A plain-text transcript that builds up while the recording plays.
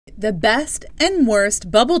The best and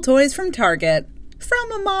worst bubble toys from Target,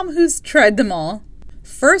 from a mom who's tried them all.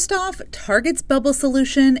 First off, Target's bubble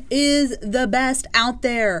solution is the best out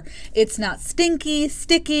there. It's not stinky,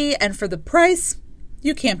 sticky, and for the price,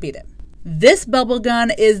 you can't beat it. This bubble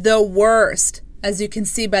gun is the worst. As you can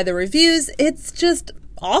see by the reviews, it's just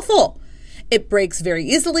awful. It breaks very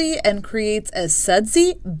easily and creates a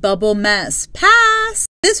sudsy bubble mess. Pass!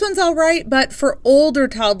 This one's all right, but for older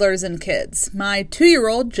toddlers and kids. My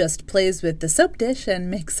 2-year-old just plays with the soap dish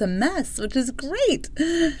and makes a mess, which is great.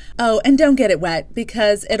 Oh, and don't get it wet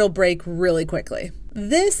because it'll break really quickly.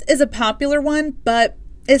 This is a popular one, but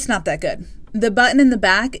it's not that good. The button in the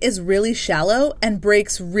back is really shallow and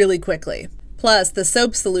breaks really quickly. Plus, the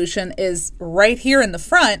soap solution is right here in the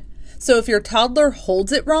front, so if your toddler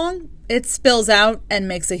holds it wrong, it spills out and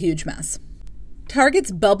makes a huge mess.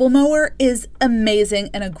 Target's bubble mower is amazing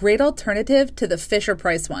and a great alternative to the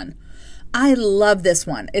Fisher-Price one. I love this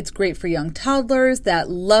one. It's great for young toddlers that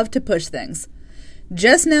love to push things.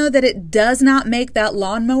 Just know that it does not make that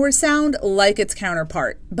lawnmower sound like its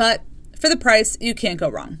counterpart, but for the price, you can't go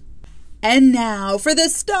wrong. And now for the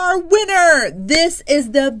star winner! This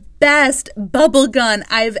is the best bubble gun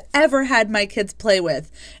I've ever had my kids play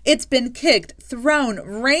with. It's been kicked, thrown,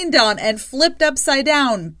 rained on, and flipped upside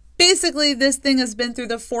down. Basically, this thing has been through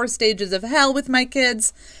the 4 stages of hell with my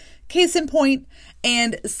kids. Case in point,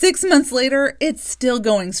 and 6 months later, it's still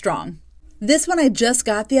going strong. This one I just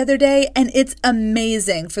got the other day, and it's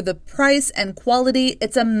amazing. For the price and quality,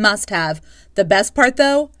 it's a must-have. The best part,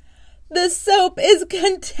 though? The soap is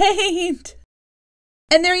contained.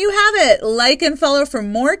 And there you have it. Like and follow for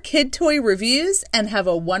more kid toy reviews and have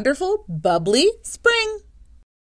a wonderful, bubbly spring.